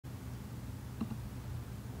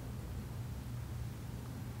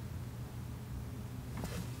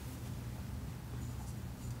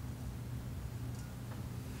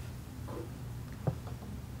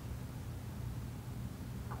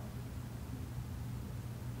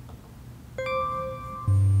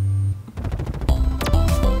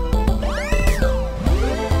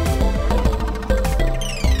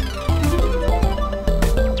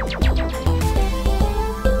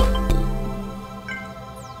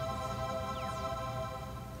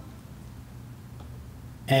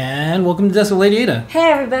And welcome to Desk with Ladyada. Hey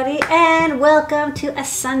everybody, and welcome to a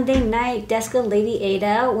Sunday night Desk with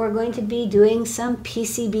Ladyada. We're going to be doing some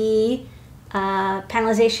PCB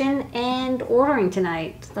panelization and ordering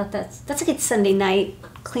tonight. Thought that's a good Sunday night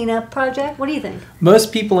cleanup project. What do you think?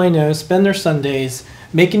 Most people I know spend their Sundays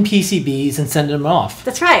making PCBs and sending them off.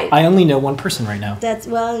 That's right. I only know one person right now.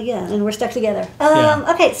 And we're stuck together.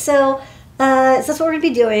 Okay, so that's what we're going to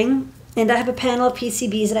be doing. And I have a panel of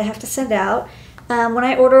PCBs that I have to send out. When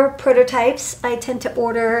I order prototypes, I tend to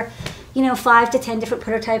order, 5 to 10 different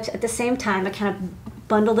prototypes at the same time. I kind of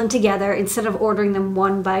bundle them together instead of ordering them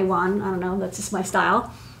one by one. I don't know, that's just my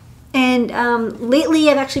style. And lately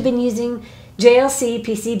I've actually been using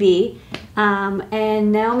JLCPCB.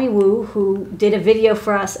 And Naomi Wu, who did a video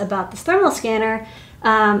for us about this thermal scanner,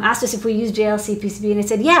 asked us if we use JLCPCB. And I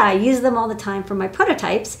said, yeah, I use them all the time for my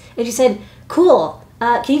prototypes. And she said, cool.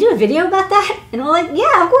 Can you do a video about that? And we're like,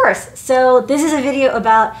 yeah, of course. So this is a video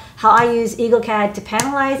about how I use EagleCAD to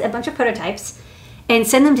panelize a bunch of prototypes and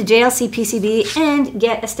send them to JLCPCB and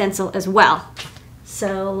get a stencil as well.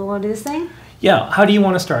 So we want to do this thing? Yeah, how do you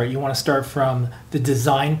want to start? You want to start from the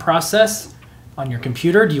design process on your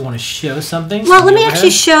computer? Do you want to show something? Well, let me actually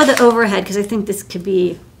show the overhead because I think this could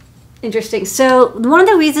be interesting. So one of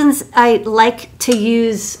the reasons I like to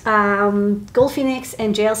use Gold Phoenix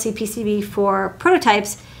and JLCPCB for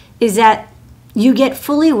prototypes is that you get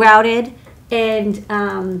fully routed and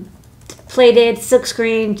plated,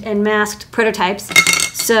 silkscreened, and masked prototypes.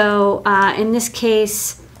 So in this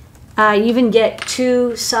case, you even get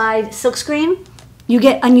 2-side silkscreen. You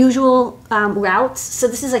get unusual routes. So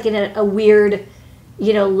this is like in a weird,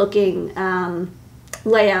 looking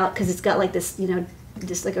layout because it's got like this,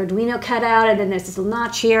 just like Arduino cutout, and then there's this little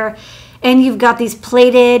notch here, and you've got these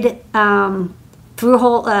plated through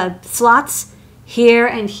hole slots here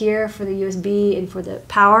and here for the USB and for the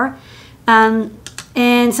power.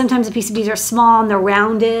 And sometimes the PCBs are small and they're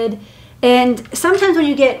rounded. And sometimes when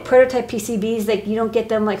you get prototype PCBs, like you don't get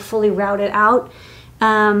them like fully routed out.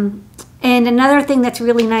 And another thing that's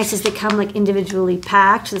really nice is they come like individually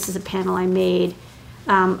packed. This is a panel I made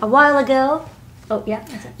a while ago. Oh, yeah.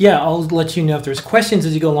 Yeah, I'll let you know if there's questions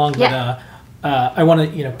as you go along. But I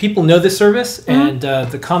want to, people know this service, and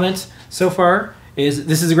the comment so far is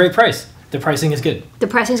this is a great price. The pricing is good. The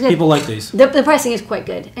pricing is good. People like these. The pricing is quite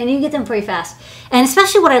good, and you can get them pretty fast. And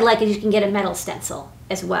especially what I like is you can get a metal stencil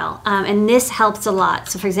as well, and this helps a lot.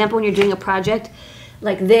 So, for example, when you're doing a project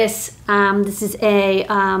like this, this is a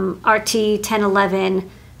RT1011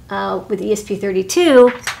 with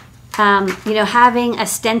ESP32. Having a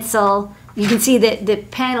stencil. You can see that the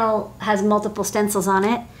panel has multiple stencils on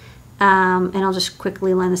it. And I'll just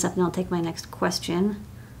quickly line this up and I'll take my next question.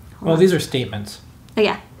 Well, these are statements. Oh,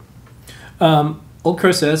 yeah. Old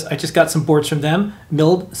Crow says, I just got some boards from them.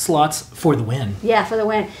 Milled slots for the win. Yeah, for the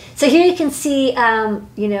win. So here you can see,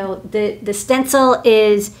 the stencil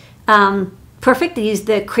is perfect. They use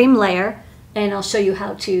the cream layer. And I'll show you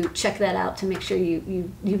how to check that out to make sure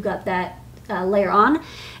you've got that layer on.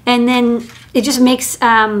 And then it just makes,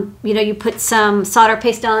 you put some solder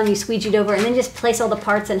paste on, you squeegee it over, and then just place all the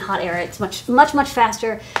parts in hot air. It's much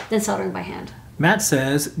faster than soldering by hand. Matt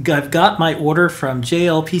says, I've got my order from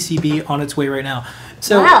JLPCB on its way right now.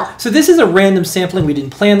 So, wow. So this is a random sampling. We didn't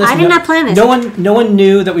plan this. I did not plan this. No one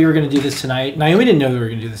knew that we were going to do this tonight. Naomi didn't know we were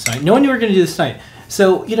going to do this tonight. No one knew we were going to do this tonight.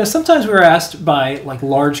 So, sometimes we were asked by like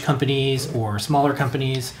large companies or smaller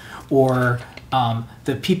companies or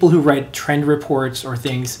the people who write trend reports or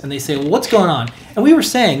things, and they say, well, what's going on? And we were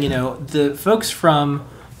saying, the folks from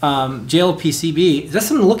JLPCB, that's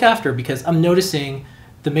something to look after because I'm noticing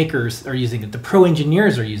the makers are using it. The pro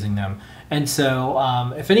engineers are using them. And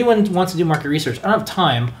so if anyone wants to do market research, I don't have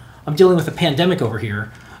time. I'm dealing with a pandemic over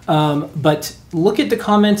here. But look at the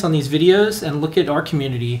comments on these videos and look at our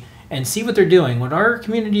community and see what they're doing. What our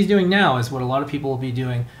community is doing now is what a lot of people will be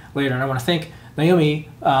doing later. And I want to thank Naomi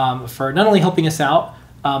for not only helping us out,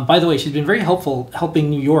 by the way, she's been very helpful helping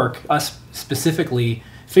New York, us specifically,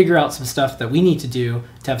 figure out some stuff that we need to do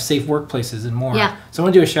to have safe workplaces and more. Yeah. So I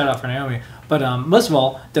want to do a shout out for Naomi. But most of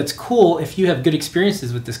all, that's cool if you have good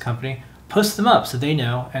experiences with this company, post them up so they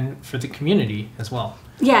know and for the community as well.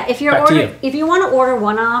 Yeah, if you want to order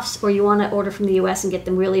one-offs or you want to order from the U.S. and get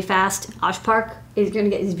them really fast, Oshpark is going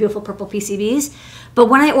to get these beautiful purple PCBs. But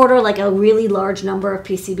when I order like a really large number of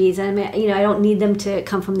PCBs, I don't need them to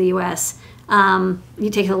come from the U.S. You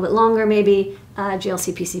take a little bit longer, maybe.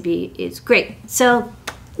 JLCPCB is great. So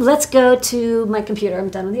let's go to my computer. I'm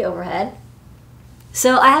done with the overhead.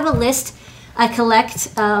 So I have a list I collect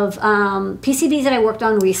of PCBs that I worked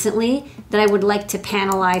on recently that I would like to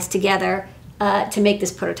panelize together to make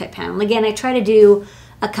this prototype panel. And again, I try to do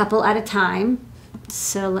a couple at a time.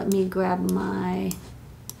 So let me grab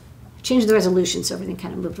change the resolution so everything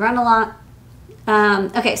kind of moved around a lot.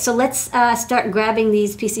 Okay, so let's start grabbing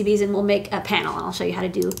these PCBs and we'll make a panel. I'll show you how to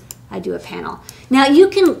do a panel. Now you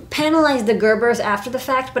can panelize the Gerbers after the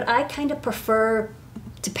fact, but I kind of prefer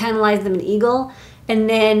to panelize them in Eagle and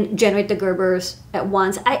then generate the Gerbers at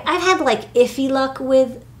once. I've had like iffy luck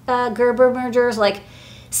with Gerber mergers. Like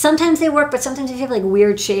sometimes they work, but sometimes they have like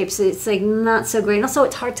weird shapes. It's like not so great. And also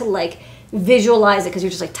it's hard to like visualize it because you're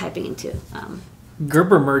just like typing into.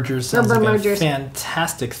 Gerber mergers sounds like a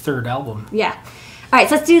fantastic third album. Yeah. All right,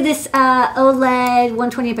 so let's do this OLED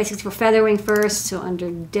 128 by 64 Featherwing first. So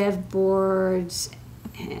under dev boards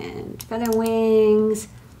and Featherwings.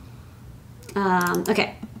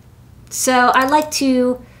 Okay, so I like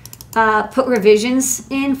to put revisions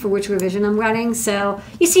in for which revision I'm running. So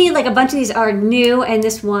you see like a bunch of these are new and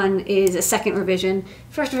this one is a second revision.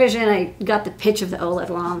 First revision, I got the pitch of the OLED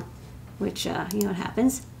wrong, which, you know what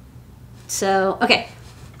happens. So, okay,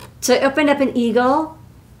 so I opened up an Eagle.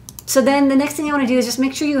 So then the next thing I want to do is just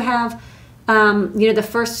make sure you have, you know, the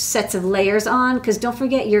first sets of layers on, because don't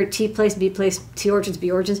forget your T place, B place, T origins, B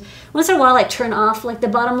origins. Once in a while I turn off like the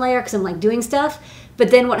bottom layer because I'm like doing stuff,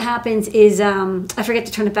 but then what happens is I forget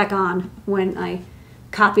to turn it back on when I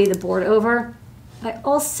copy the board over. I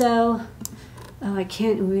also, I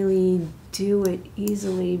can't really do it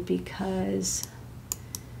easily because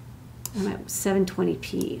I'm at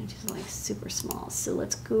 720p, which is like super small. So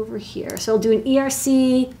let's go over here. So I'll do an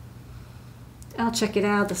ERC. I'll check it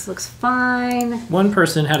out. This looks fine. One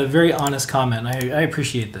person had a very honest comment. I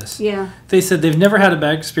appreciate this. Yeah. They said they've never had a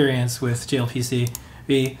bad experience with JLPCB.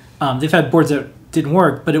 They've had boards that didn't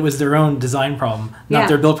work, but it was their own design problem, not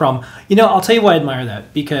their build problem. You know, I'll tell you why I admire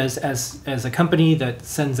that. Because as a company that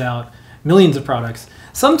sends out millions of products,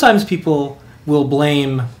 sometimes people will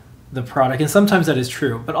blame the product, and sometimes that is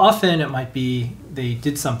true, but often it might be they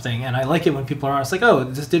did something, and I like it when people are honest, like, oh,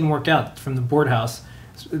 this didn't work out from the board house,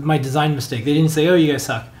 it's my design mistake. They didn't say, oh, you guys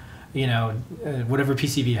suck, you know, whatever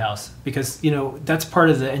PCB house, because, you know, that's part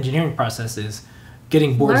of the engineering process is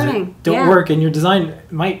getting boards that don't work, and your design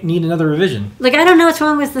might need another revision. Like, I don't know what's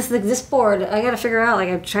wrong with this board. I got to figure out, like,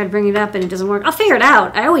 I've tried to bring it up and it doesn't work. I'll figure it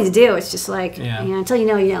out. I always do. It's just like, you know, until you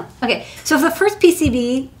know, you know. Okay, so for the first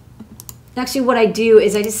PCB, actually, what I do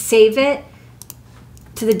is I just save it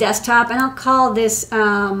to the desktop, and I'll call this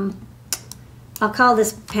panel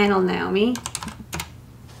Naomi.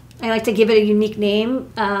 I like to give it a unique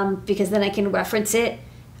name because then I can reference it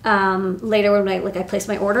later when I place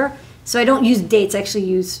my order. So I don't use dates; I actually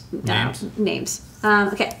use names.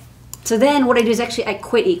 Okay. So then what I do is actually I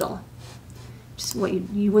quit Eagle, just what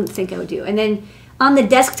you wouldn't think I would do, and then on the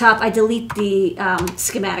desktop I delete the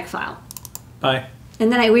schematic file. Bye.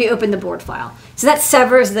 And then I reopen the board file. So that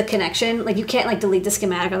severs the connection. Like you can't like delete the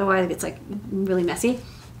schematic, otherwise it gets like really messy.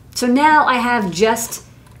 So now I have just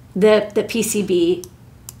the PCB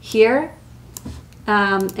here.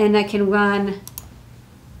 And I can run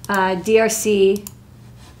DRC,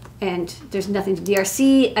 and there's nothing to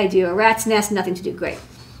DRC. I do a rat's nest, nothing to do, great.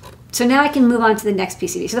 So now I can move on to the next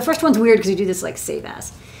PCB. So the first one's weird because you do this like save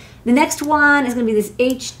as. The next one is gonna be this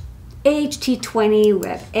HT20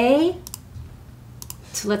 Rev A.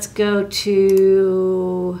 So let's go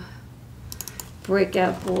to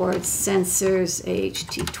breakout board sensors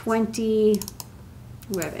HT20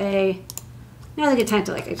 Rev A. Now's a good time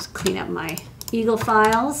to like just clean up my Eagle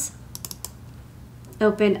files.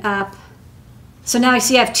 Open up. So now I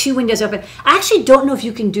see I have two windows open. I actually don't know if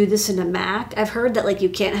you can do this in a Mac. I've heard that like you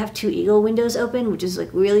can't have two Eagle windows open, which is like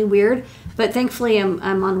really weird. But thankfully I'm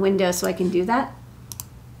on Windows, so I can do that.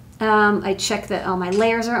 I check that all my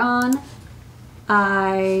layers are on.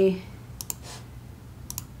 I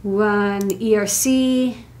run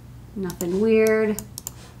ERC, nothing weird.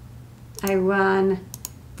 I run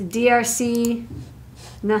the DRC,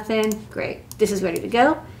 nothing, great. This is ready to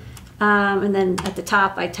go. And then at the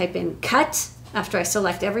top I type in cut after I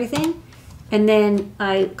select everything. And then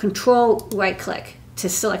I control right click to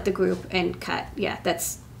select the group and cut. Yeah,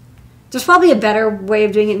 there's probably a better way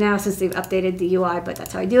of doing it now since they've updated the UI, but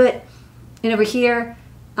that's how I do it. And over here,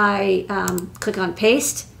 I click on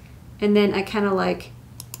paste, and then I kind of like,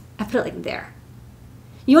 I put it like there.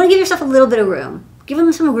 You want to give yourself a little bit of room. Give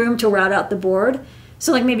them some room to route out the board.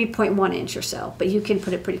 So like maybe 0.1 inch or so, but you can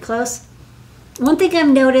put it pretty close. One thing I've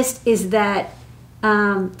noticed is that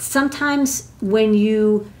sometimes when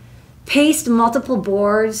you paste multiple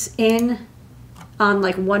boards in on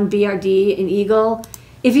like one BRD in Eagle,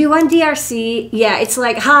 if you run DRC, yeah, it's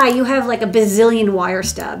like, hi, you have like a bazillion wire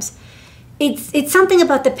stubs. It's something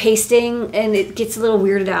about the pasting, and it gets a little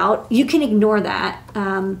weirded out. You can ignore that.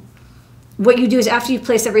 what you do is after you've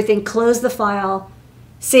placed everything, close the file,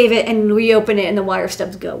 save it, and reopen it, and the wire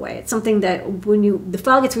stubs go away. It's something that when the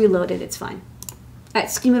file gets reloaded, it's fine. All right,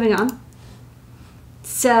 so keep moving on.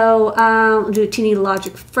 So we'll do a teeny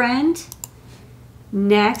logic friend.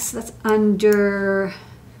 Next, that's under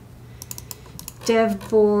dev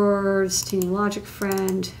boards, teeny logic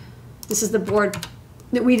friend. This is the board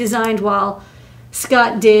that we designed while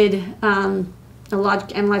Scott did a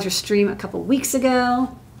logic analyzer stream a couple weeks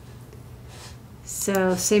ago.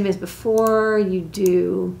 So same as before, you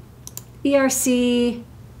do ERC,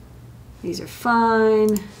 these are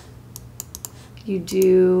fine. You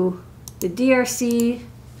do the DRC.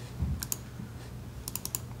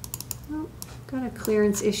 Oh, got a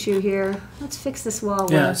clearance issue here. Let's fix this while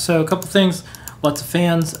we're... Yeah, so a couple things. Lots of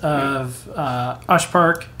fans of Osh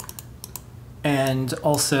Park. And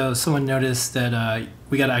also someone noticed that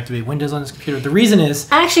we got to activate Windows on this computer. The reason is...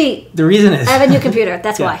 Actually, I have a new computer.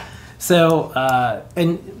 That's yeah. why. So,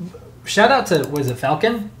 and shout out to, what is it,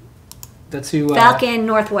 Falcon? That's who... Falcon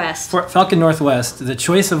Northwest. Falcon Northwest, the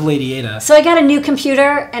choice of Ladyada. So I got a new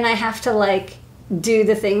computer, and I have to, like, do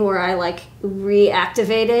the thing where I, like,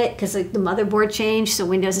 reactivate it, because, like, the motherboard changed, so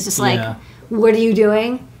Windows is just like, what are you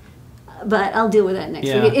doing? But I'll deal with that next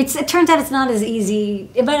week. It turns out it's not as easy.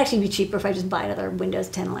 It might actually be cheaper if I just buy another Windows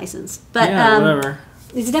 10 license. But whatever.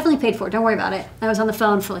 It's definitely paid for. Don't worry about it. I was on the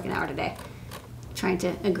phone for like an hour today trying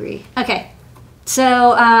to agree. Okay.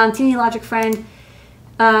 So, teeny logic friend.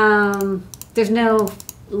 There's no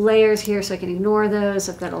layers here, so I can ignore those.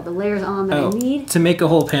 I've got all the layers on that I need. To make a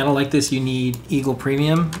whole panel like this, you need Eagle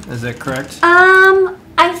Premium. Is that correct?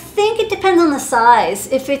 I think it depends on the size.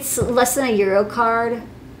 If it's less than a Euro card,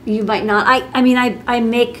 you might not. I mean, I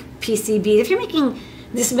make PCB. If you're making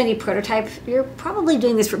this many prototypes, you're probably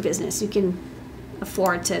doing this for business. You can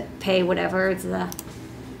afford to pay whatever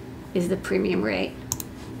is the premium rate.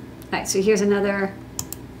 All right, so here's another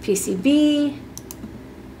PCB.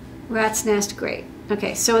 Rat's nest, great.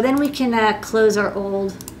 Okay, so then we can close our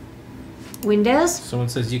old Windows. Someone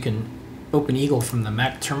says you can open Eagle from the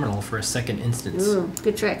Mac terminal for a second instance. Ooh,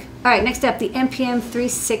 good trick. All right, next up, the NPM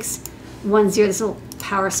 3610. This little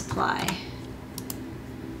power supply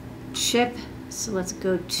chip. So let's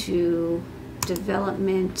go to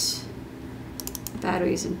development,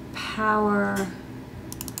 batteries and power,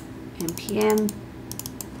 NPM.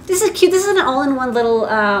 This is cute. This is an all-in-one little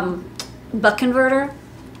buck converter.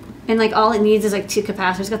 And like all it needs is like 2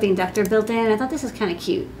 capacitors. It's got the inductor built in. I thought this was kind of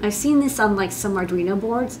cute. I've seen this on like some Arduino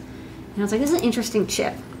boards. And I was like, this is an interesting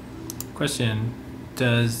chip. Question.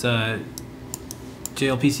 Does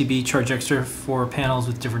JLPCB charge extra for panels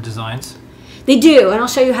with different designs? They do, and I'll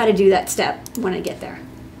show you how to do that step when I get there.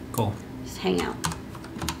 Cool. Just hang out.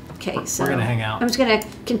 Okay, so we're going to hang out. I'm just going to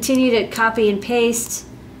continue to copy and paste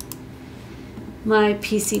my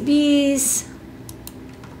PCBs.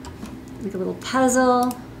 Make a little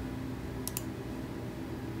puzzle.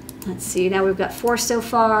 Let's see, now we've got 4 so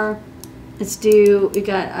far. Let's do, we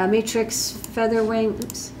got a matrix feather wing,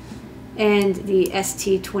 oops, and the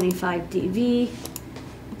ST25DV.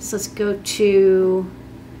 So let's go to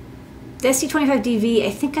the ST25DV.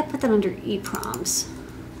 I think I put them under EPROMs.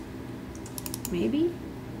 Maybe?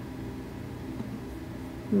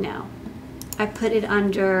 No. I put it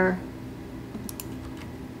under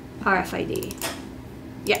RFID.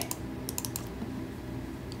 Yeah.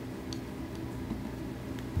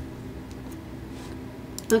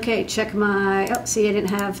 Okay, check my, oh, see I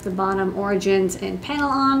didn't have the bottom origins and panel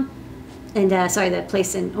on. And sorry, the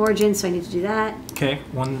place and origin, so I need to do that. Okay,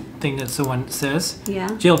 one thing that someone says. Yeah.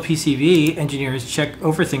 JLPCB engineers check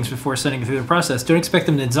over things before sending it through the process. Don't expect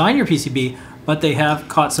them to design your PCB, but they have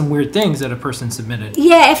caught some weird things that a person submitted.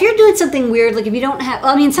 Yeah, if you're doing something weird, like if you don't have,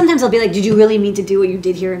 I mean, sometimes I'll be like, did you really mean to do what you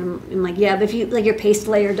did here? And I'm like, yeah, but if you, like your paste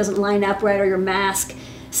layer doesn't line up right or your mask,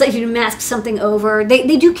 so if you mask something over,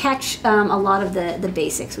 they do catch a lot of the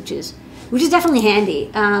basics, which is definitely handy.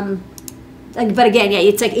 But again, yeah,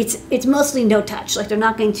 it's like it's mostly no touch. Like they're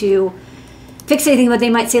not going to fix anything, but they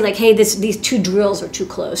might say like, hey, these 2 drills are too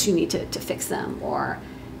close. You need to fix them, or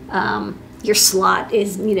your slot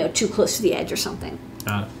is too close to the edge or something.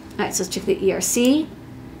 Got it. All right, so let's check the ERC.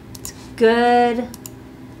 It's good.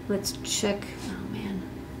 Let's check. Oh man,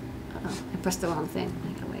 I pressed the wrong thing.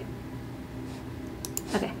 I gotta wait.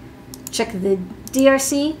 Okay, check the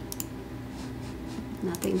DRC.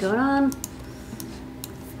 Nothing going on.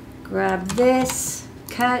 Grab this,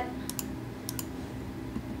 cut,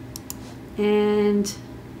 and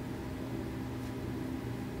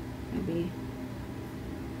maybe,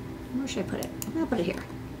 where should I put it? I'll put it here.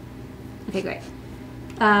 Okay, great.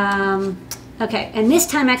 Okay, and this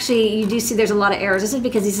time actually you do see there's a lot of errors. This is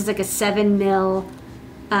because this is like a 7 mil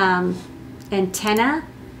antenna.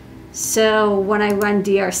 So when I run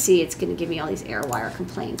DRC, it's going to give me all these air wire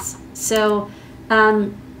complaints. So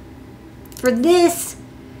for this,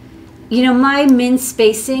 you know, my min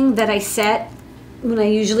spacing that I set when I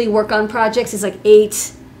usually work on projects is like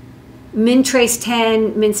 8, min trace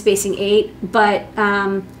 10, min spacing 8. But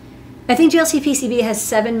I think JLCPCB has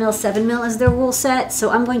 7 mil, 7 mil as their rule set.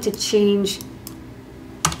 So I'm going to change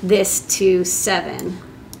this to 7.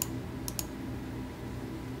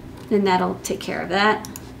 And that'll take care of that.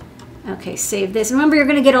 Okay, save this. And remember, you're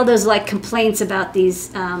going to get all those like complaints about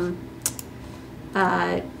these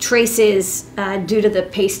traces due to the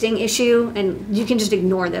pasting issue, and you can just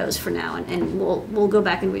ignore those for now, and we'll go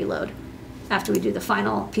back and reload after we do the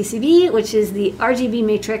final PCB, which is the RGB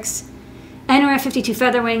matrix NRF52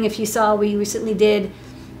 Featherwing. If you saw, we recently did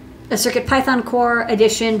a CircuitPython core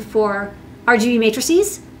edition for RGB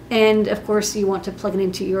matrices, and of course you want to plug it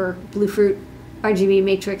into your Bluefruit RGB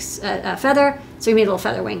matrix feather, so we made a little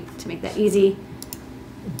feather wing to make that easy.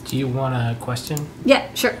 Do you want a question?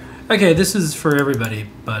 Yeah, sure. Okay, this is for everybody,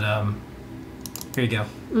 but here you go.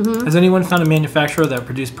 Has anyone found a manufacturer that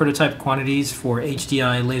produced prototype quantities for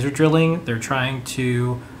HDI laser drilling? They're trying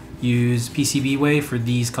to use PCB way for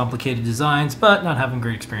these complicated designs, but not having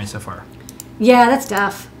great experience so far. Yeah, that's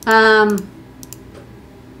tough. I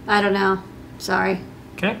don't know. Sorry.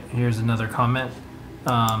 Okay, here's another comment.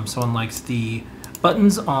 Someone likes the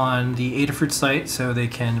buttons on the Adafruit site so they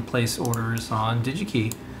can place orders on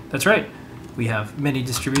DigiKey. That's right. We have many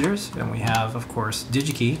distributors, and we have, of course,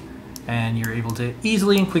 DigiKey, and you're able to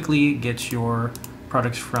easily and quickly get your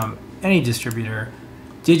products from any distributor.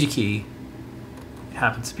 DigiKey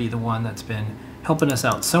happens to be the one that's been helping us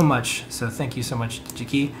out so much, so thank you so much,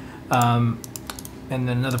 DigiKey. And then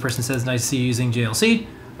another person says, nice to see you using JLC.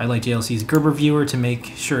 I like JLC's Gerber viewer to make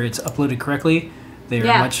sure it's uploaded correctly. They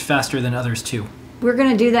are much faster than others too. We're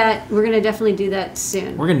going to do that. We're going to definitely do that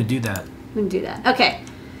soon. We're going to do that. We're going to do that. Okay.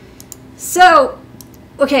 So,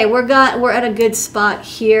 okay, we're at a good spot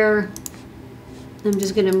here. I'm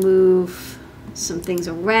just going to move some things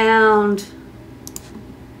around.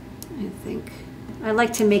 I think I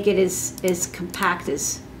like to make it as compact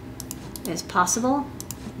as possible.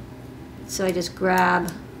 So I just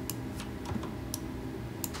grab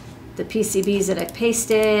the PCBs that I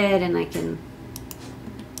pasted, and I can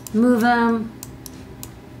move them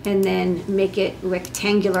and then make it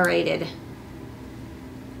rectangulated. I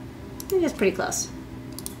think it's pretty close.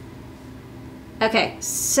 Okay,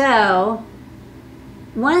 so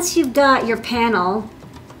once you've got your panel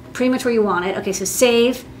pretty much where you want it, okay, so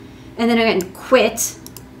save, and then again quit,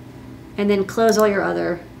 and then close all your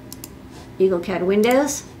other EagleCAD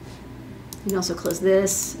windows. You can also close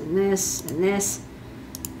this and this and this.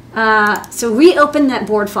 So reopen that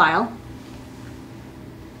board file.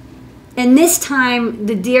 And this time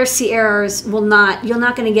the DRC errors will not, you're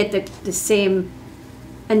not going to get the same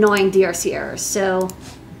annoying DRC errors. So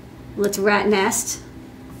let's rat nest.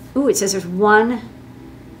 Ooh, it says there's one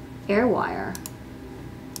air wire.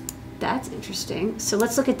 That's interesting. So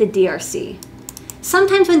let's look at the DRC.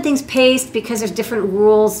 Sometimes when things paste, because there's different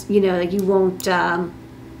rules, you know, like you won't,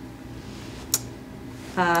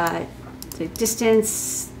 the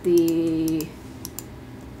distance, the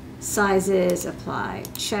sizes, apply,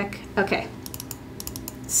 check. Okay.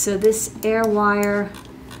 So this air wire,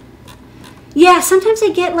 yeah, sometimes I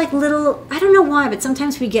get like little, I don't know why, but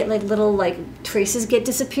sometimes we get like little like traces get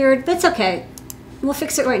disappeared, but it's okay. We'll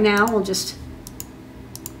fix it right now. We'll just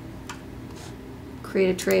create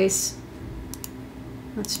a trace.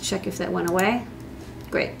 Let's check if that went away.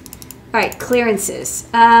 Great. All right, clearances.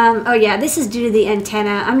 Oh yeah, this is due to the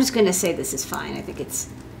antenna. I'm just gonna say this is fine. I think it's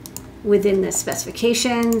within the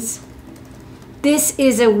specifications. This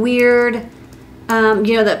is a weird, you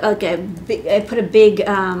know, that okay, I put a big,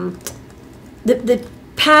 the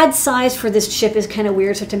pad size for this chip is kind of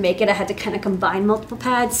weird, so to make it I had to kind of combine multiple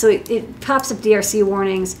pads, so it pops up DRC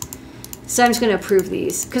warnings. So I'm just going to approve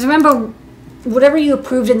these, because remember, whatever you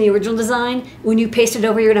approved in the original design, when you paste it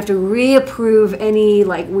over, you're going to have to reapprove any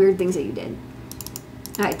like weird things that you did.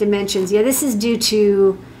 All right, dimensions. Yeah, this is due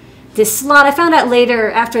to this slot. I found out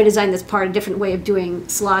later, after I designed this part, a different way of doing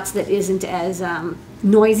slots that isn't as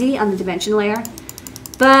noisy on the dimension layer.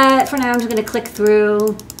 But for now, I'm just going to click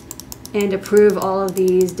through and approve all of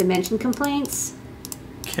these dimension complaints.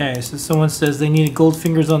 Okay, so someone says they needed gold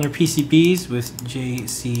fingers on their PCBs with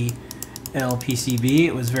JCLPCB.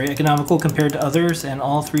 It was very economical compared to others, and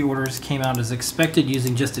all 3 orders came out as expected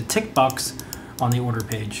using just a tick box on the order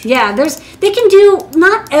page. Yeah, they can do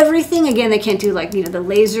not everything. Again, they can't do like, you know, the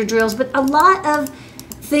laser drills, but a lot of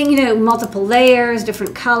multiple layers,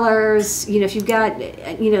 different colors, if you've got,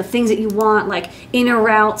 things that you want, like inner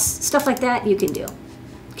routes, stuff like that, you can do.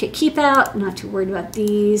 Okay, keep out, not too worried about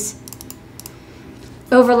these.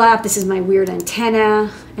 Overlap, this is my weird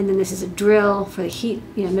antenna, and then this is a drill for the heat,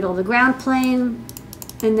 middle of the ground plane.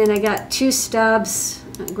 And then I got 2 stubs,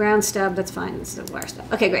 ground stub, that's fine, this is a wire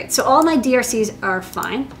stub. Okay, great, so all my DRCs are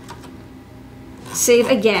fine. Save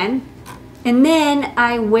again, and then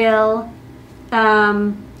I will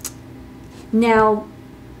now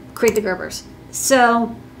create the Gerbers.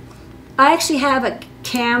 So I actually have a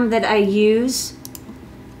cam that I use.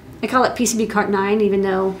 I call it PCB Cart 9, even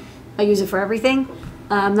though I use it for everything,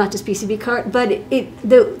 not just PCB Cart. But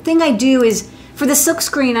the thing I do is, for the silk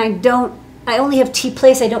screen, I only have T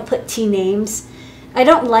place. I don't put T names. I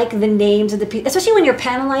don't like the names of the, especially when you're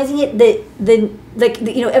panelizing it.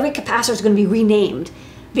 Every capacitor is going to be renamed,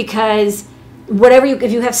 because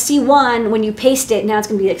if you have C1, when you paste it, now it's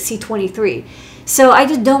going to be like C23. So I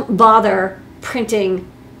just don't bother printing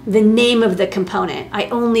the name of the component. I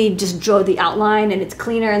only just draw the outline, and it's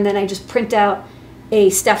cleaner, and then I just print out a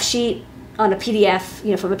stuff sheet on a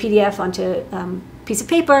PDF, from a PDF onto a piece of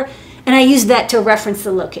paper, and I use that to reference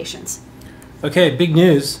the locations. Okay, big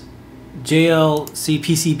news.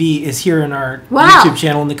 JLCPCB is here in our Wow. YouTube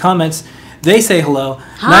channel. In the comments, they say hello.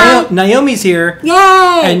 Hi. Naomi's here.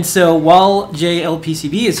 Yay! And so while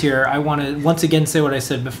JLPCB is here, I want to once again say what I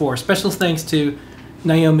said before. Special thanks to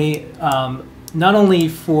Naomi, not only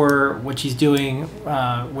for what she's doing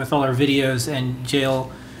with all our videos and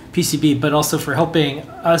JLPCB, but also for helping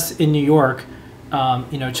us in New York.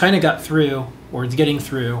 China got through, or is getting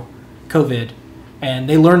through, COVID, and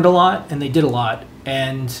they learned a lot, and they did a lot.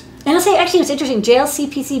 And I'll say, actually, what's interesting,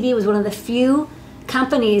 JLCPCB was one of the few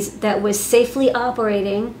companies that was safely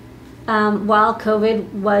operating while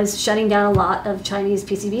COVID was shutting down a lot of Chinese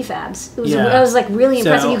PCB fabs. It was like really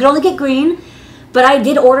impressive. You could only get green, but I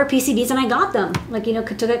did order PCBs and I got them.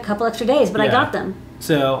 It took a couple extra days, but I got them.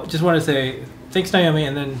 So just want to say thanks, Naomi,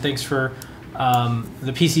 and then thanks for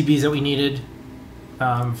the PCBs that we needed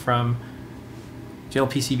from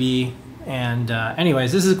JLPCB. And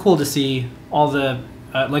anyways, this is cool to see all the,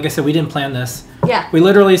 like I said, we didn't plan this. Yeah. We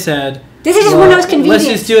literally said, this is just when it was convenient. Let's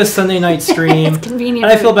just do a Sunday night stream. It's convenient.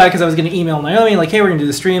 And I feel bad because I was going to email Naomi, like, hey, we're going to do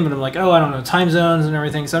the stream. But I'm like, oh, I don't know, time zones and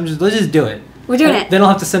everything. So let's just do it. We're doing it. Then I'll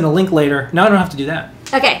have to send a link later. Now I don't have to do that.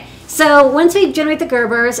 Okay. So once we generate the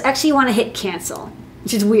Gerbers, actually you want to hit cancel,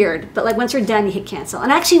 which is weird. But like once you're done, you hit cancel.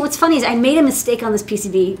 And actually what's funny is I made a mistake on this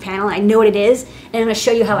PCB panel. I know what it is. And I'm going to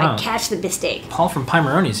show you how I catch the mistake. Paul from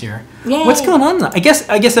Pomeroni's here. Yay. What's going on? I guess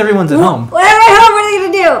everyone's at home. We're at home. What are you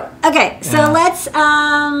going to do? Okay. So let's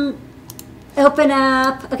open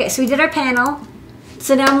up. Okay. So we did our panel.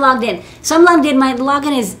 So now I'm logged in. So I'm logged in. My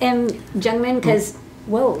login is M. Jungman because,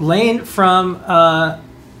 whoa. Lane from...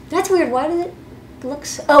 That's weird. Why does it look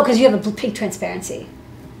so... Oh, because you have a pink transparency.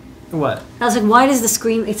 What? I was like, why does the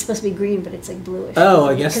screen... It's supposed to be green, but it's like bluish. Oh,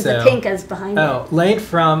 I guess so. Because the pink is behind it. Oh, Lane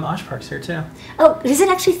from Osh Park's here too. Oh, does it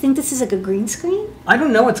actually think this is like a green screen? I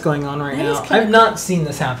don't know what's going on right now. I've not seen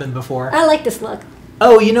this happen before. I like this look.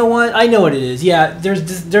 Oh, you know what? I know what it is. Yeah,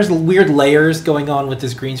 there's weird layers going on with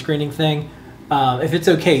this green screening thing. If it's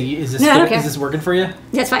okay, is this working for you?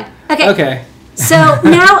 That's fine. Okay. Okay. So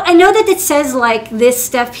now I know that it says like this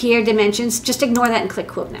stuff here, dimensions. Just ignore that and click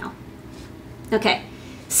quote now. Okay.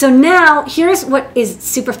 So now here's what is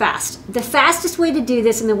super fast. The fastest way to do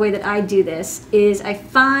this and the way that I do this is I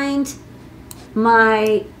find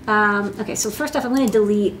my, okay, so first off, I'm going to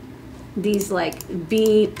delete these like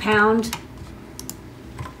B pound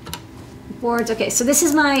boards. Okay, so this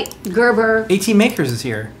is my Gerber. AT Makers is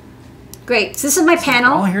here. Great. So this is my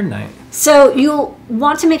panel. All here tonight. So you'll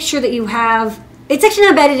want to make sure that you have, it's actually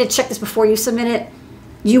not bad to check this before you submit it.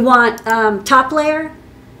 You want top layer,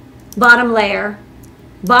 bottom layer,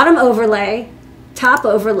 bottom overlay, top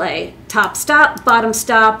stop, bottom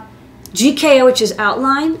stop, GKO, which is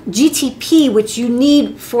outline, GTP, which you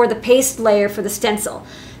need for the paste layer for the stencil.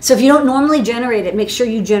 So if you don't normally generate it, make sure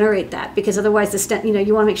you generate that, because otherwise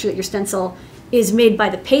you want to make sure that your stencil is made by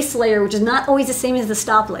the paste layer, which is not always the same as the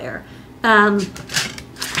stop layer. I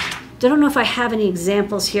don't know if I have any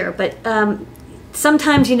examples here, but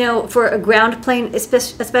sometimes, for a ground plane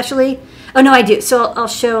especially, oh no, I do. So I'll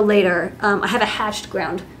show later. I have a hatched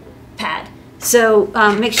ground pad. So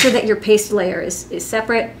make sure that your paste layer is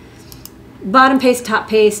separate. Bottom paste, top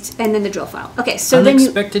paste, and then the drill file. Okay, so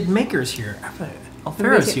Unexpected Makers here.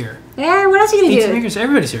 Alfero's here. Yeah, what else are you going to do? Makers,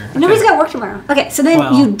 everybody's here. Okay. Nobody's got work tomorrow. Okay, so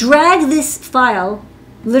then you drag this file,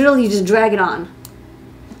 literally you just drag it on.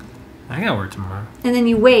 I got work tomorrow. And then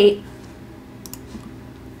you wait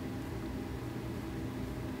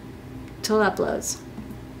till it uploads.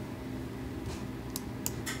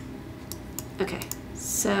 Okay,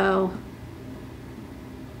 so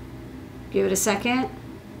give it a second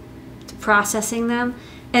to processing them.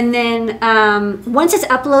 And then once it's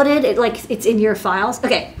uploaded, it's in your files.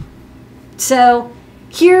 Okay, so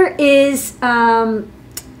here is the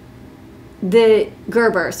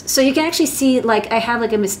Gerbers. So you can actually see, like, I have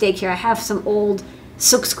like a mistake here. I have some old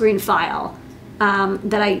silkscreen file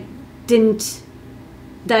that I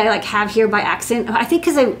like have here by accident. I think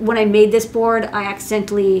because when I made this board, I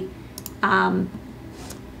accidentally it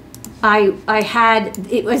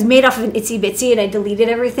was made off of an itsy bitsy and I deleted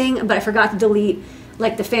everything, but I forgot to delete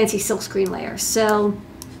like the fancy silkscreen layer. So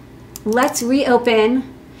let's reopen.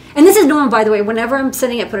 And this is normal, by the way. Whenever I'm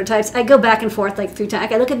sending out prototypes, I go back and forth like 3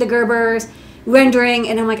 times. I look at the Gerbers, rendering,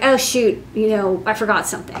 and I'm like, oh shoot, I forgot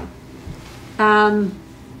something.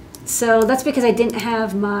 So that's because I didn't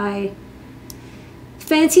have my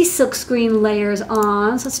fancy silkscreen layers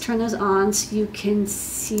on. So let's turn those on so you can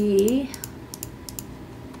see.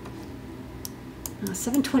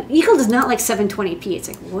 720. Eagle does not like 720p. It's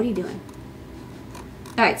like, what are you doing?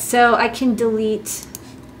 All right, so I can delete.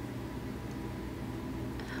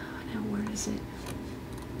 Now where is it?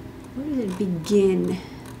 Where does it begin?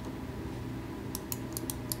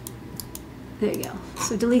 There you go.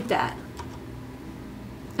 So delete that.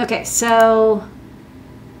 Okay, so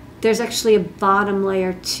there's actually a bottom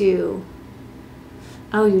layer too.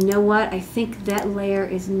 Oh, you know what? I think that layer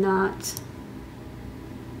is not.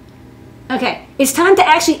 Okay, it's time to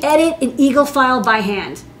actually edit an Eagle file by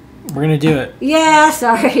hand. We're gonna do it. Yeah,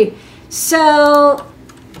 sorry. So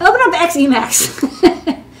open up Emacs.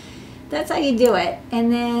 That's how you do it.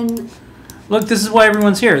 And then look, this is why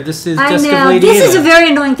everyone's here. This is I Desk of know. Ladyada. This is a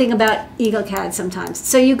very annoying thing about Eagle CAD sometimes.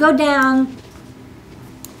 So you go down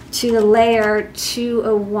to the layer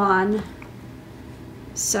 201.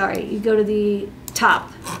 Sorry, you go to the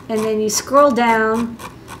top and then you scroll down,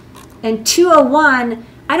 and 201,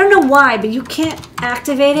 I don't know why, but you can't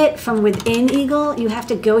activate it from within Eagle. You have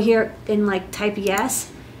to go here and like type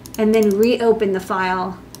yes and then reopen the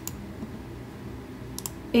file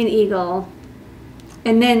in Eagle,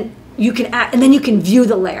 and then you can view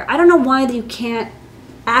the layer. I don't know why you can't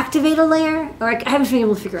activate a layer, or I haven't been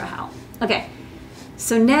able to figure out how. Okay,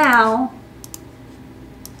 so now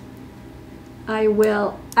I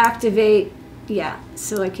will activate,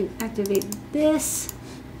 so I can activate this,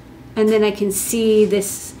 and then I can see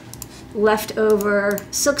this leftover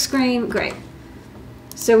silkscreen. Great.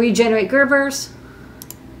 So regenerate Gerbers.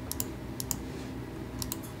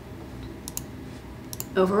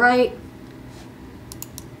 Overwrite.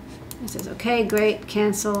 It says okay, great,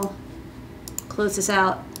 cancel, close this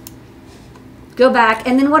out, go back,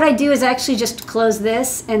 and then what I do is actually just close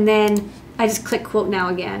this, and then I just click quote now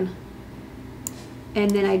again,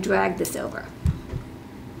 and then I drag this over,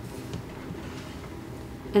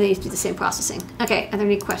 and then you do the same processing. Okay, are there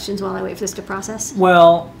any questions while I wait for this to process?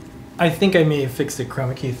 Well, I think I may have fixed the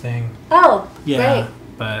chroma key thing. Oh, yeah, great.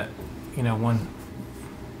 But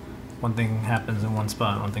one thing happens in one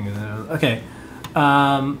spot, one thing is okay.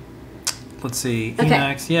 Let's see, okay.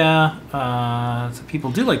 Emacs, so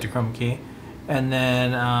people do like the chroma key, and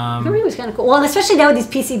then chroma key was kind of cool. Well, and especially now with these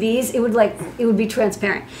PCBs, it would be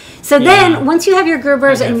transparent. So then once you have your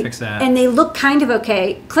Gerbers and they look kind of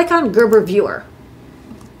okay, click on Gerber Viewer,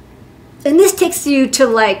 and this takes you to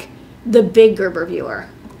like the big Gerber Viewer.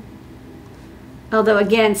 Although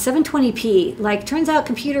again, 720p, like, turns out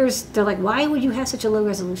computers, they're like, why would you have such a low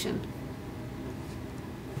resolution?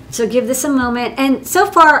 So give this a moment. And so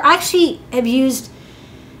far, I actually have used,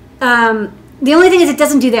 the only thing is it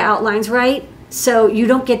doesn't do the outlines right. So you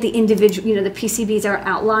don't get the individual, the PCBs aren't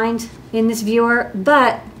outlined in this viewer,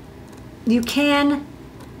 but you can,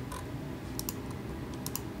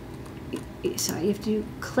 sorry, you have to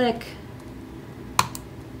click,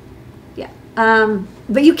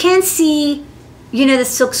 but you can see, the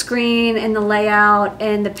silk screen and the layout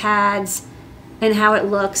and the pads and how it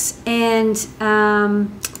looks, and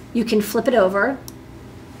you can flip it over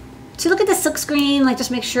to look at the silk screen, like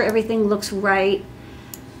just make sure everything looks right,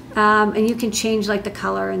 and you can change like the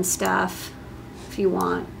color and stuff if you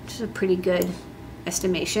want. Which is a pretty good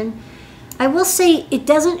estimation. I will say it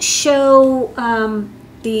doesn't show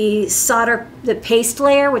the paste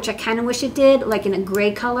layer, which I kind of wish it did, like in a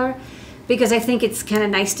gray color, because I think it's kind of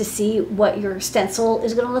nice to see what your stencil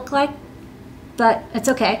is going to look like, but it's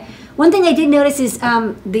okay. One thing I did notice is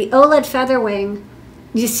the OLED feather wing,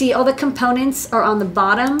 you see all the components are on the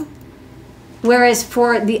bottom, whereas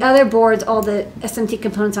for the other boards, all the SMT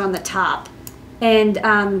components are on the top. And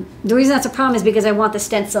the reason that's a problem is because I want the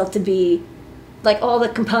stencil to be like all the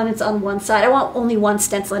components on one side. I want only one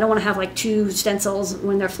stencil. I don't want to have like two stencils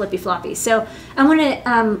when they're flippy floppy. So I'm going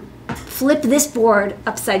to flip this board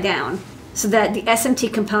upside down so that the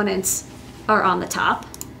SMT components are on the top.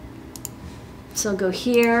 So I'll go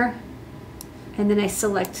here, and then I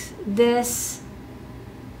select this,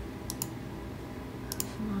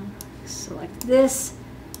 select this,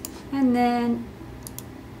 and then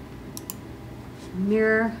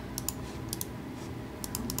mirror,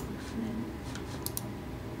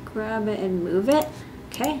 grab it and move it,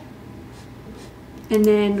 okay, and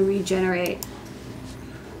then regenerate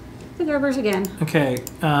the Gerbers again. Okay,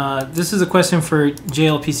 this is a question for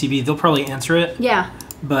JLPCB. They'll probably answer it. Yeah.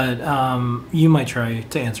 But you might try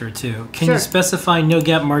to answer it too. Can Sure. you specify no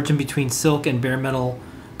gap margin between silk and bare metal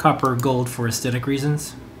copper gold for aesthetic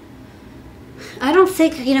reasons? I don't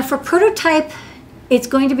think, for prototype, it's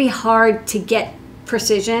going to be hard to get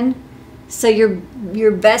precision. So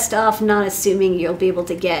you're best off not assuming you'll be able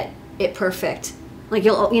to get it perfect. Like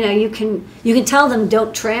you can tell them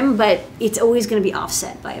don't trim, but it's always going to be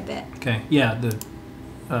offset by a bit. Okay, yeah,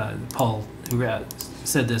 Paul who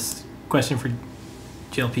said this question for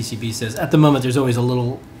JLPCB says at the moment there's always a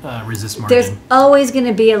little resist margin. There's always going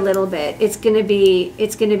to be a little bit. It's going to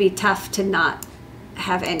be tough to not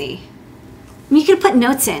have any. I mean, you could put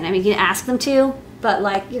notes in. I mean, you can ask them to, but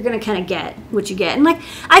like you're going to kind of get what you get. And like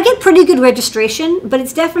I get pretty good registration, but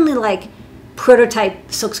it's definitely like prototype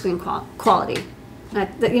silkscreen quality.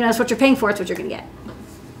 That's what you're paying for. It's what you're going to get.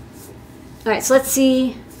 All right, so let's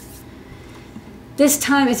see. This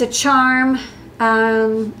time is a charm. I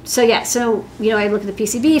look at the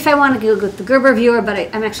PCB if I want to go with the Gerber viewer, but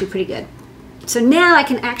I'm actually pretty good. So now I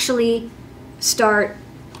can actually start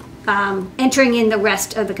entering in the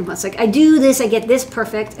rest of the components. Like I do this, I get this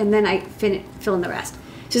perfect, and then I fill in the rest.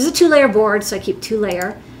 So this is a 2-layer board, so I keep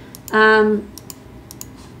 2-layer.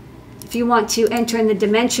 If you want to enter in the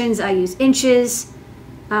dimensions, I use inches.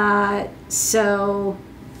 If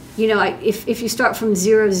you start from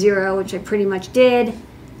 0, 0, which I pretty much did,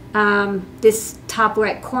 this top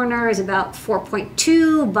right corner is about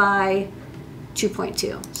 4.2 by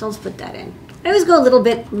 2.2. So let's put that in. I always go a little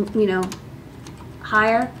bit,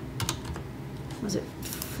 higher. Was it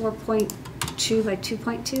 4.2 by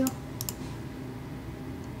 2.2?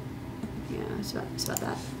 Yeah, it's about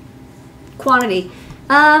that. Quantity.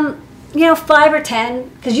 5 or 10,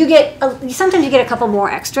 because sometimes you get a couple more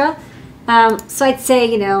extra. So I'd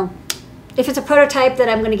say, if it's a prototype that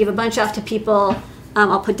I'm going to give a bunch off to people,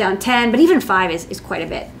 I'll put down 10, but even 5 is quite a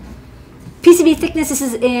bit. PCB thickness, this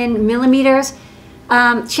is in millimeters.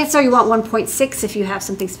 Chances are you want 1.6. If you have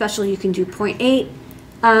something special, you can do 0.8.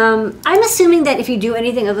 I'm assuming that if you do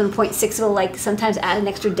anything other than 0.6, it'll sometimes add an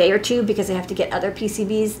extra day or two because they have to get other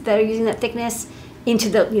PCBs that are using that thickness into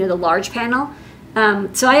the the large panel.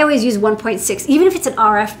 So I always use 1.6, even if it's an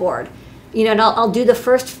RF board. And I'll do the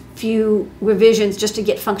first few revisions just to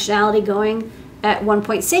get functionality going at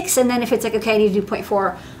 1.6, and then if it's like, okay, I need to do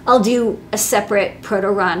 0.4, I'll do a separate proto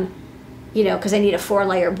run, because I need a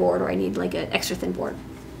 4-layer board or I need like an extra thin board.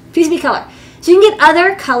 PCB color. So you can get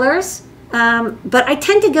other colors, but I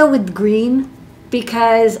tend to go with green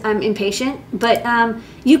because I'm impatient, but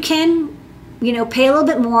you can, pay a little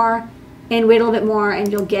bit more and wait a little bit more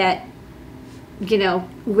and you'll get,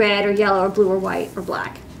 red or yellow or blue or white or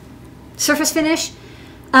black. Surface finish,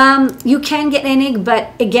 you can get anything,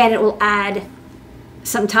 but again, it will add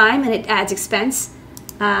some time and it adds expense.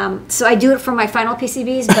 So I do it for my final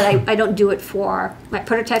PCBs, but I don't do it for my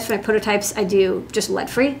prototypes. For my prototypes, I do just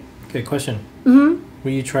lead-free. Okay, question. Mm-hmm.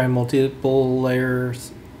 Will you try multiple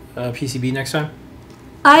layers PCB next time?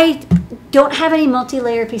 I don't have any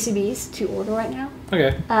multi-layer PCBs to order right now.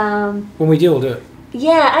 Okay. When we do, we'll do it.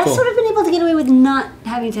 Yeah, I've sort of been able to get away with not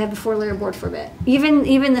having to have a 4-layer board for a bit.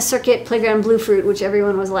 Even the Circuit Playground Blue Fruit, which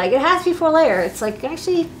everyone was like, it has to be 4-layer. It's like,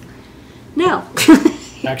 actually, no.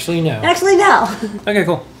 Actually, no. Actually, no. Okay,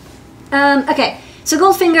 cool. Okay, so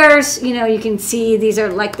gold fingers, you can see these are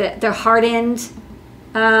like they're hardened.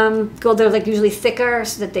 Gold, they're like usually thicker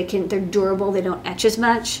so that they're durable. They don't etch as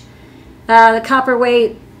much. The copper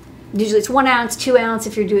weight, usually it's 1 ounce, 2 ounce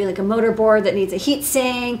if you're doing like a motor board that needs a heat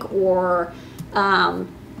sink, or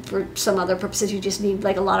for some other purposes you just need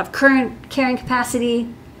like a lot of current carrying capacity.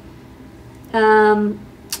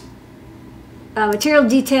 Material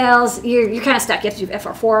details, you're kind of stuck. You have to do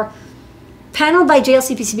FR4. Panel by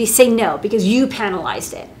JLCPCB, say no because you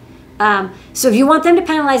panelized it. So if you want them to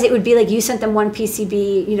panelize it, it would be like you sent them one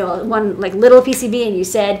PCB, one like little PCB, and you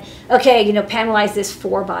said, okay, panelize this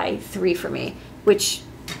 4x3 for me, which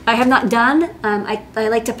I have not done. I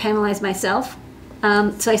like to panelize myself,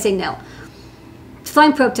 so I say no.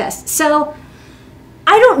 Flying probe test. So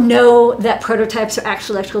I don't know that prototypes are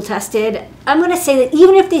actually electrical tested. I'm going to say that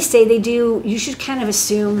even if they say they do, you should kind of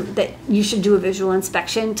assume that you should do a visual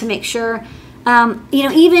inspection to make sure.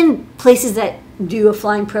 Even places that do a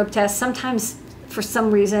flying probe test, sometimes for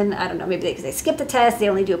some reason, I don't know, maybe because they skip the test, they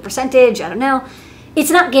only do a percentage, I don't know.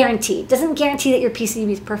 It's not guaranteed. It doesn't guarantee that your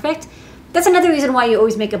PCB is perfect. That's another reason why you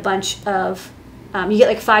always make a bunch of, you get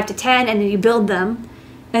like 5 to 10 and then you build them.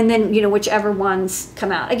 And then, whichever ones come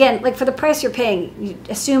out. Again, like for the price you're paying, you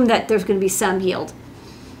assume that there's going to be some yield.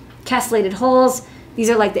 Castellated holes, these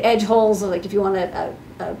are like the edge holes, or like if you want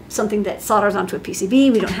something that solders onto a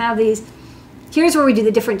PCB, we don't have these. Here's where we do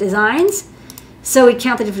the different designs. So we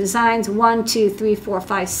count the different designs, 1, 2, 3, 4,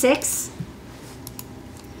 5, 6.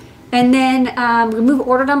 And then remove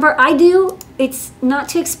order number. I do. It's not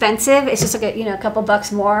too expensive. It's just like a couple bucks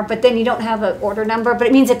more, but then you don't have an order number, but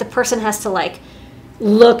it means that the person has to like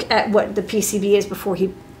look at what the PCB is before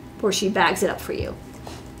he or she bags it up for you.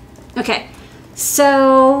 Okay,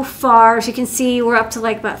 so far, as you can see, we're up to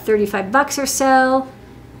like about 35 bucks or so.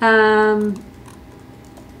 I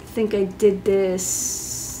think I did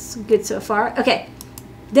this good so far. Okay,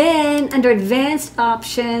 then under advanced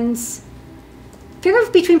options, figure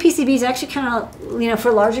between PCBs, actually kind of,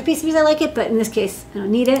 for larger PCBs I like it, but in this case I don't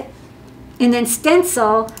need it. And then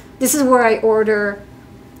stencil, this is where I order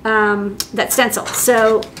that stencil.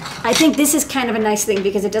 So I think this is kind of a nice thing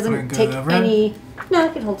because it doesn't take any. No,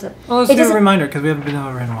 it can hold up. Well, let's do a reminder because we haven't been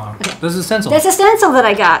over in a while. Okay. This is a stencil. That's a stencil that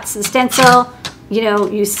I got. So the stencil,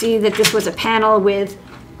 you see that this was a panel with,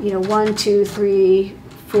 1, 2, 3,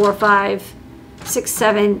 4, 5, 6,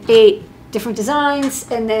 7, 8 different designs,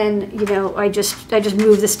 and then I just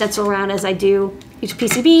move the stencil around as I do each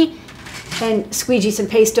PCB, and squeegee some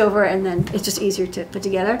paste over, and then it's just easier to put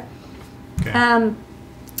together. Okay.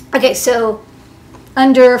 Okay, so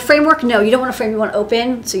under framework, no, you don't want a frame, you want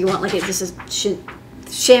open. So you want this is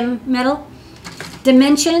shim metal.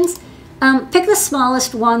 Dimensions, pick the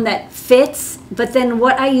smallest one that fits, but then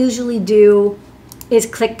what I usually do is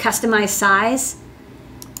click customize size.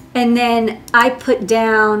 And then I put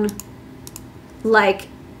down like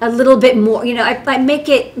a little bit more, I make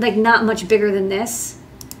it like not much bigger than this.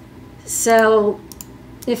 So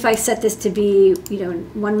if I set this to be,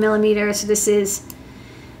 1 millimeter, so this is,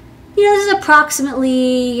 this is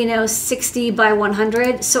approximately, 60 by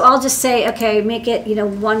 100. So I'll just say, okay, make it,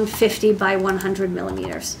 150 by 100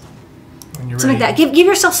 millimeters. Something like that. Give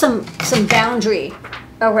yourself some boundary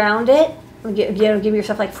around it. Give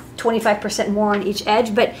yourself like 25% more on each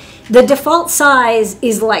edge. But the default size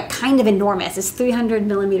is like kind of enormous. It's 300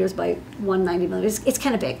 millimeters by 190 millimeters. It's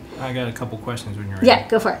kind of big. I got a couple questions when you're ready. Yeah,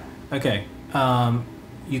 go for it. Okay.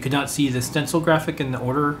 You could not see the stencil graphic in the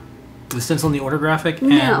order. The stencil in the order graphic?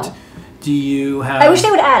 No. And do you have... I wish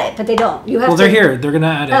they would add it, but they don't. You have well, they're here. They're going to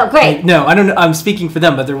add it. Oh, great. No, I don't know. I'm speaking for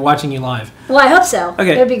them, but they're watching you live. Well, I hope so.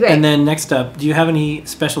 Okay. That'd be great. And then next up, do you have any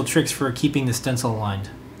special tricks for keeping the stencil aligned?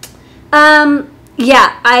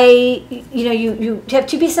 Yeah, you have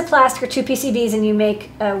 2 pieces of plastic or 2 PCBs and you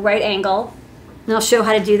make a right angle. And I'll show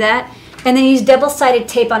how to do that. And then you use double-sided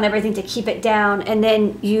tape on everything to keep it down. And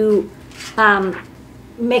then you...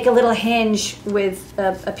 make a little hinge with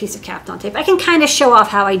a piece of Kapton tape. I can kind of show off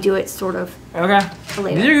how I do it, sort of. Okay.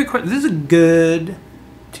 Later. This is a good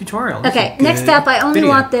tutorial. Okay. Next up, I only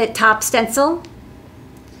want the top stencil.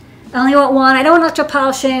 I only want one. I don't want electro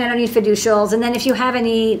polishing. I don't need fiducials. And then if you have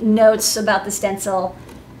any notes about the stencil,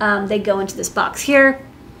 they go into this box here.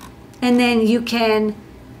 And then you can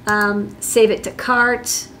save it to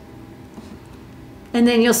cart. And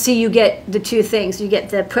then you'll see you get the 2 things. You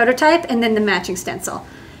get the prototype and then the matching stencil.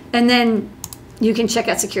 And then you can check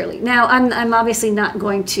out securely. Now, I'm obviously not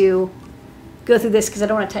going to go through this because I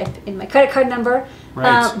don't want to type in my credit card number.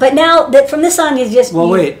 Right. But now that from this on is just... Well,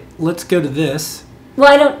 wait. Let's go to this.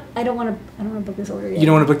 Well, I don't want to book this order yet. You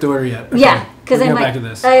don't want to book the order yet? Okay. Yeah, because I back to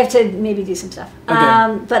this. I have to maybe do some stuff.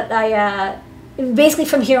 Okay. But I basically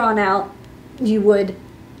from here on out, you would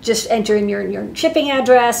just enter in your shipping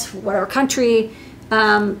address, whatever country,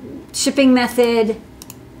 shipping method,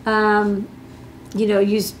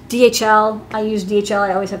 use DHL. I use DHL.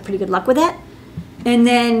 I always have pretty good luck with that. And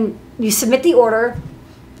then you submit the order.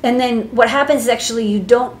 And then what happens is actually you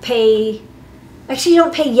don't pay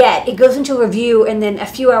yet. It goes into a review, and then a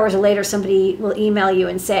few hours later somebody will email you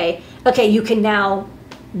and say, okay, you can now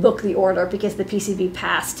book the order because the PCB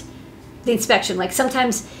passed the inspection. Like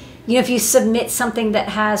sometimes, if you submit something that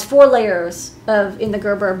has 4 layers in the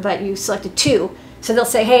Gerber, but you selected 2, so they'll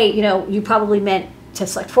say, hey, you probably meant to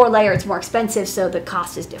select 4 layers, it's more expensive, so the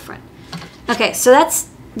cost is different. Okay, so that's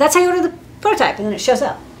how you order the prototype, and then it shows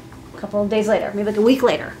up a couple of days later, maybe like a week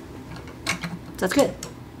later. So that's good.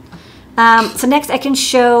 So next I can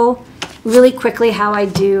show really quickly how I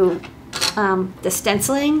do the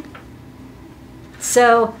stenciling.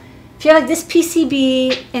 So if you have like this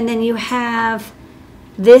PCB and then you have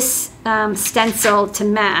this stencil to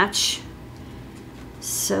match.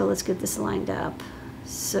 So let's get this lined up.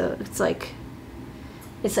 So it's like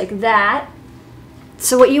that.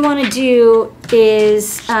 So what you want to do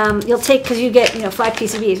is you'll take, because you get 5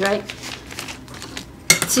 PCBs, right?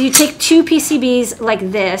 So you take 2 PCBs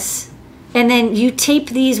like this, and then you tape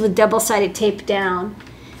these with double-sided tape down,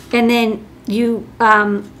 and then you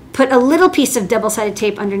put a little piece of double-sided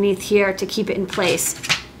tape underneath here to keep it in place.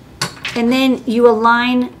 And then you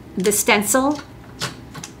align the stencil.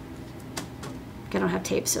 I don't have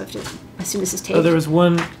tape, so I have to assume this is tape. Oh, there was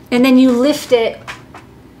one. And then you lift it,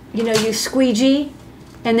 you squeegee,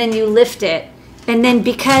 and then you lift it. And then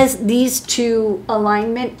because these 2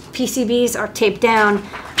 alignment PCBs are taped down,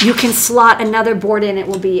 you can slot another board in, it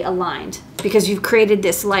will be aligned. Because you've created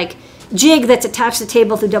this like jig that's attached to the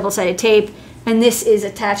table through double-sided tape, and this is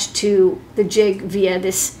attached to the jig via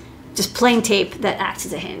this just plain tape that acts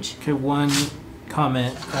as a hinge. Okay, one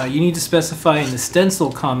comment. You need to specify in the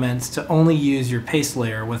stencil comments to only use your paste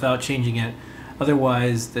layer without changing it.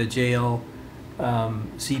 Otherwise, the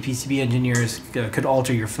JLCPCB engineers could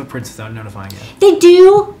alter your footprints without notifying you. They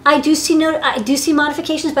do. I do see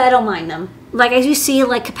modifications, but I don't mind them. Like I do see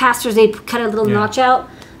like capacitors, they cut a little notch out,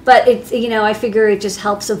 but it's I figure it just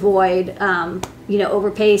helps avoid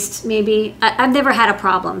overpaste. Maybe I've never had a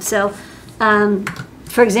problem. So,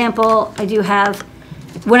 for example, I do have.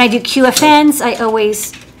 When I do QFNs, I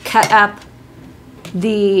always cut up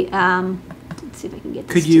the, let's see if I can get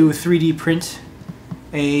this. Could you 3D print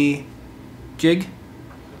a jig?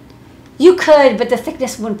 You could, but the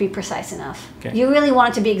thickness wouldn't be precise enough. Okay. You really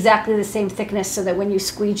want it to be exactly the same thickness so that when you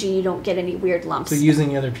squeegee, you don't get any weird lumps. So using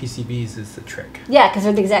the other PCBs is the trick. Yeah, because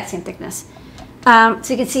they're the exact same thickness. So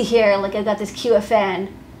you can see here, like I've got this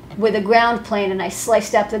QFN with a ground plane, and I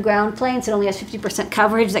sliced up the ground plane so it only has 50%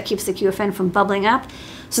 coverage. That keeps the QFN from bubbling up.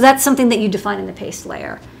 So that's something that you define in the paste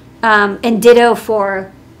layer. And ditto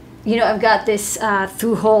for, I've got this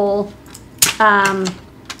through-hole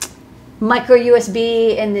micro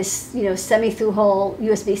USB and this, semi-through-hole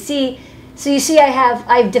USB-C. So you see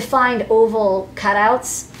I've defined oval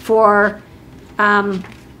cutouts for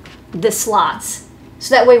the slots.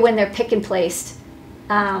 So that way when they're pick and placed,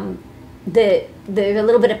 there's a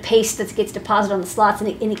little bit of paste that gets deposited on the slots, and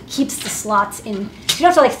it keeps the slots in. You don't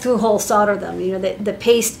have to like through-hole solder them. The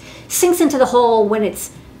paste sinks into the hole when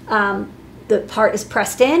it's the part is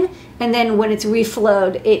pressed in, and then when it's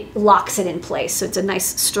reflowed, it locks it in place. So it's a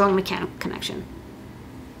nice, strong mechanical connection.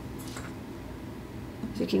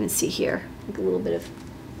 So you can even see here, like a little bit of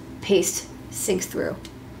paste sinks through.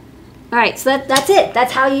 All right, so that's it.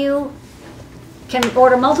 That's how you can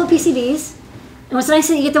order multiple PCBs. And what's nice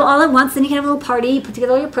is you get them all at once, then you can have a little party, put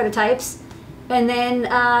together all your prototypes, and then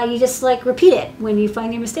you just like repeat it when you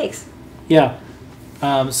find your mistakes. Yeah.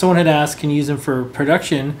 Someone had asked, can you use them for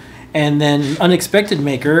production? And then Unexpected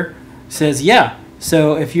Maker says, yeah.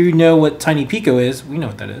 So if you know what Tiny Pico is, we know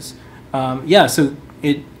what that is. Yeah, so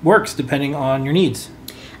it works depending on your needs.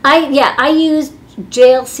 I use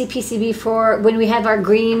JLCPCB for when we have our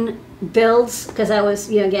green builds, because I was,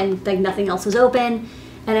 again, like nothing else was open,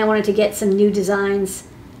 and I wanted to get some new designs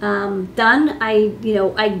done.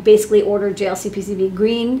 I basically ordered JLCPCB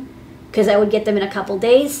green because I would get them in a couple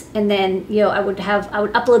days, and then I would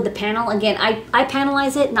upload the panel. Again, I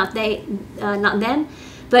panelize it, not them.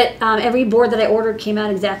 But every board that I ordered came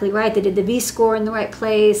out exactly right. They did the V-score in the right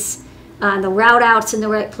place, the route outs in the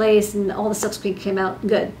right place, and all the silkscreen came out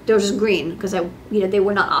good. They were just green because they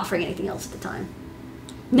were not offering anything else at the time.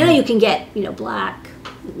 Now you can get black,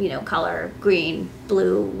 color, green,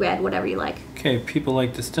 blue, red, whatever you like. Okay, people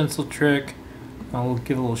like the stencil trick. I'll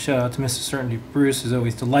give a little shout out to Mr. Certainty Bruce, who's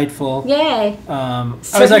always delightful. Yay! I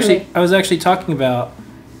was actually talking about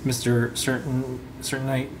Mr. Certain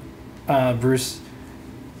Night Bruce,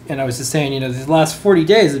 and I was just saying, these last 40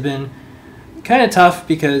 days have been kind of tough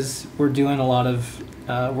because we're doing a lot of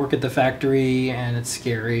work at the factory, and it's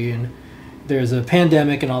scary, and there's a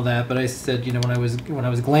pandemic and all that. But I said, when I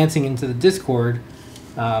was glancing into the Discord,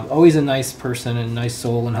 always a nice person and nice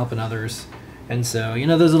soul and helping others, and so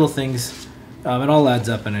those little things. It all adds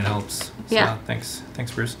up and it helps. So, yeah. Thanks,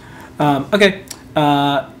 Bruce. Okay.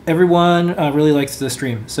 Everyone really likes the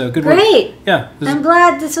stream, so good work. Great. Yeah. I'm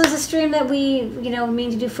glad this was a stream that we,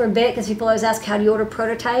 mean to do for a bit, because people always ask how do you order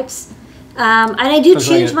prototypes, and I do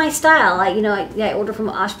change my style. I order from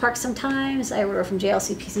Osh Park sometimes. I order from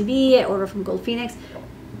JLCPCB. I order from Gold Phoenix.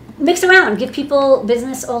 Mix around, give people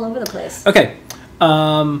business all over the place. Okay.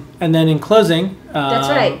 And then in closing, That's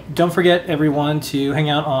right. Don't forget, everyone, to hang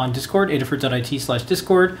out on Discord,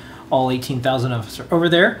 adafruit.it/Discord. All 18,000 of us are over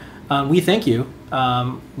there. We thank you.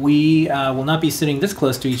 We will not be sitting this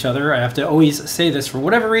close to each other. I have to always say this for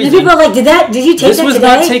whatever reason. People are like, did you take this that was today?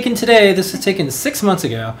 not taken today. This was taken 6 months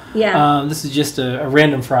ago. Yeah. This is just a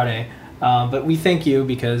random Friday. But we thank you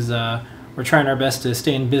because we're trying our best to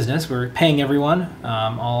stay in business. We're paying everyone,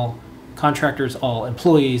 all contractors, all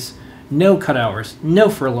employees, no cut hours, no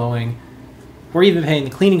furloughing. We're even paying the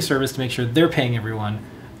cleaning service to make sure they're paying everyone.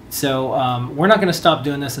 So we're not going to stop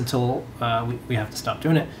doing this until we have to stop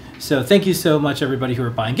doing it. So thank you so much, everybody who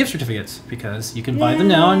are buying gift certificates, because you can buy them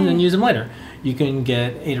now and then use them later. You can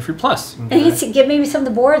get Adafruit Plus. And you can get maybe some of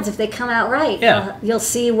the boards if they come out right. Yeah. You'll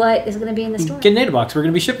see what is going to be in the store. Get an AdaBox. We're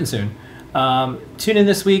going to be shipping soon. Tune in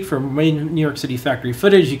this week for main New York City factory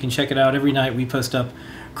footage. You can check it out every night. We post up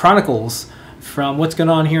chronicles from what's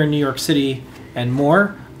going on here in New York City and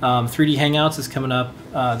more. 3D Hangouts is coming up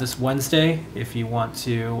this Wednesday if you want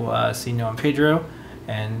to see Noah and Pedro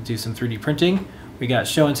and do some 3D printing. We got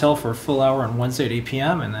Show and Tell for a full hour on Wednesday at 8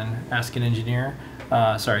 p.m. and then Ask an Engineer.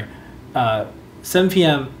 7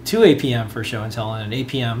 p.m. to 8 p.m. for Show and Tell, and at 8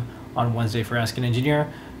 p.m. on Wednesday for Ask an Engineer.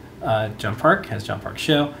 John Park has John Park's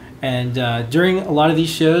show. And during a lot of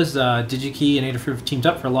these shows, DigiKey and Adafruit have teamed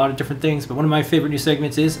up for a lot of different things. But one of my favorite new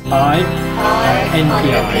segments is NPI. We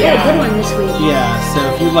had a good one this week. Yeah, so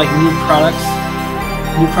if you like new products,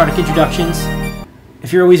 new product introductions,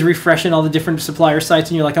 if you're always refreshing all the different supplier sites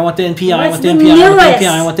and you're like, I want the NPI, I want the NPI, I want the NPI,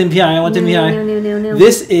 I want the NPI, I want the NPI. No.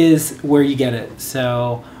 This is where you get it.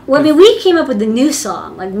 So. Well, I mean, we came up with the new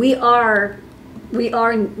song. Like, we are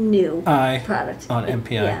new product on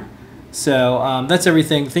NPI. Yeah. So that's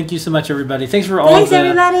everything. Thank you so much, everybody. Thanks for all the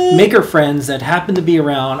everybody. maker friends that happened to be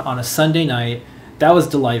around on a Sunday night. That was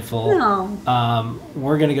delightful. No.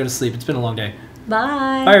 We're going to go to sleep. It's been a long day.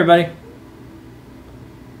 Bye. Bye, everybody.